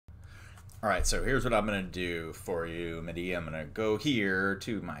All right, so here's what I'm gonna do for you, MIDI. I'm gonna go here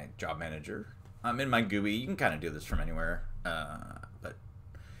to my job manager. I'm in my GUI. You can kind of do this from anywhere, but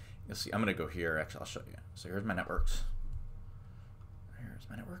you'll see. I'm gonna go here. Actually, I'll show you. So here's my networks. Here's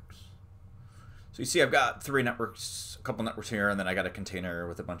my networks. So you see I've got 3 networks, a couple networks here, and then I got a container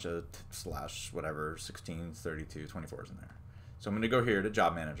with a bunch of slash whatever, 16s, 32, 24s in there. So I'm gonna go here to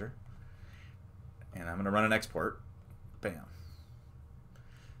job manager, and I'm gonna run an export. Bam.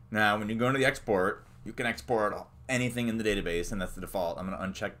 Now, when you go into the export, you can export anything in the database, and that's the default. I'm going to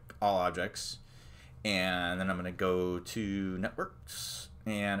uncheck all objects, and then I'm going to go to networks.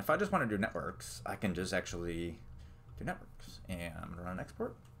 And if I just want to do networks, I can just actually do networks. And I'm going to run an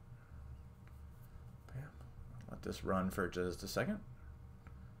export. Bam. Let this run for just a second.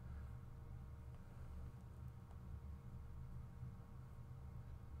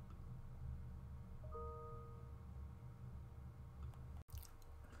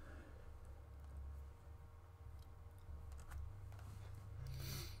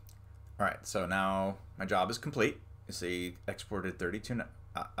 All right, so now my job is complete. You see, exported 32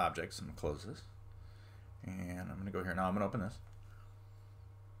 objects. I'm gonna close this, and I'm gonna go here now. I'm gonna open this,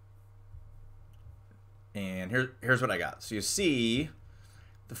 and here's what I got. So you see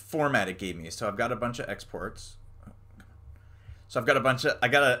the format it gave me. So I've got a bunch of exports. So I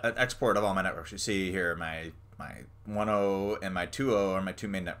got an export of all my networks. You see here my 1.0 and my 2.0 are my 2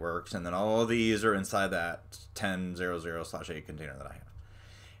 main networks, and then all these are inside that 10.0.0/8 container that I have.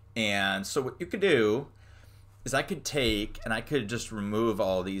 And so what you could do is I could take and I could just remove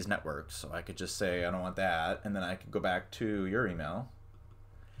all these networks. So I could just say I don't want that, and then I could go back to your email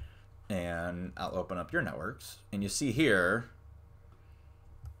and I'll open up your networks, and you see here,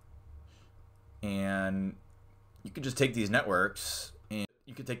 and you could just take these networks, and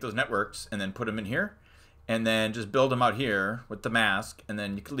you could take those networks and then put them in here, and then just build them out here with the mask, and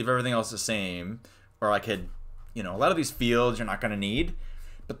then you could leave everything else the same. Or I could, a lot of these fields you're not going to need.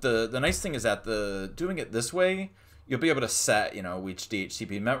 But the nice thing is that doing it this way, you'll be able to set, which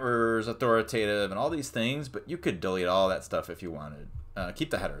DHCP members, authoritative, and all these things. But you could delete all that stuff if you wanted.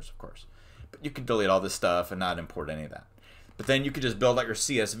 Keep the headers, of course. But you could delete all this stuff and not import any of that. But then you could just build out your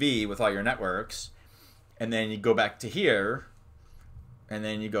CSV with all your networks. And then you go back to here. And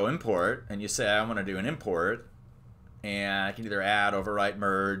then you go import. And you say, I want to do an import. And I can either add, overwrite,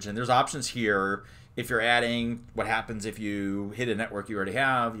 merge. And there's options here. If you're adding, what happens if you hit a network you already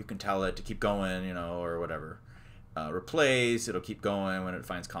have, you can tell it to keep going, or whatever. Replace, it'll keep going when it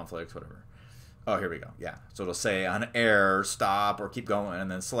finds conflicts, whatever. Oh, here we go. Yeah. So it'll say on error, stop, or keep going,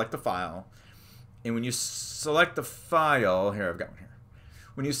 and then select the file. And when you select the file, here, I've got one here.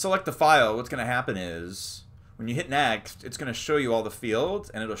 When you select the file, what's going to happen is when you hit next, it's going to show you all the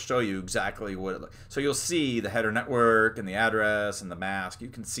fields, and it'll show you exactly what it looks. So you'll see the header network and the address and the mask. You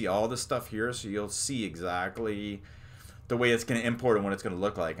can see all this stuff here, so you'll see exactly the way it's going to import and what it's going to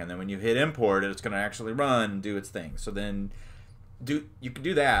look like. And then when you hit import, it's going to actually run and do its thing. So then you can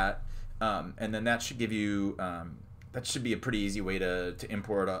do that, and then that should give you that should be a pretty easy way to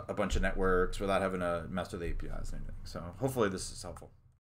import a bunch of networks without having to mess with APIs and anything. So hopefully this is helpful.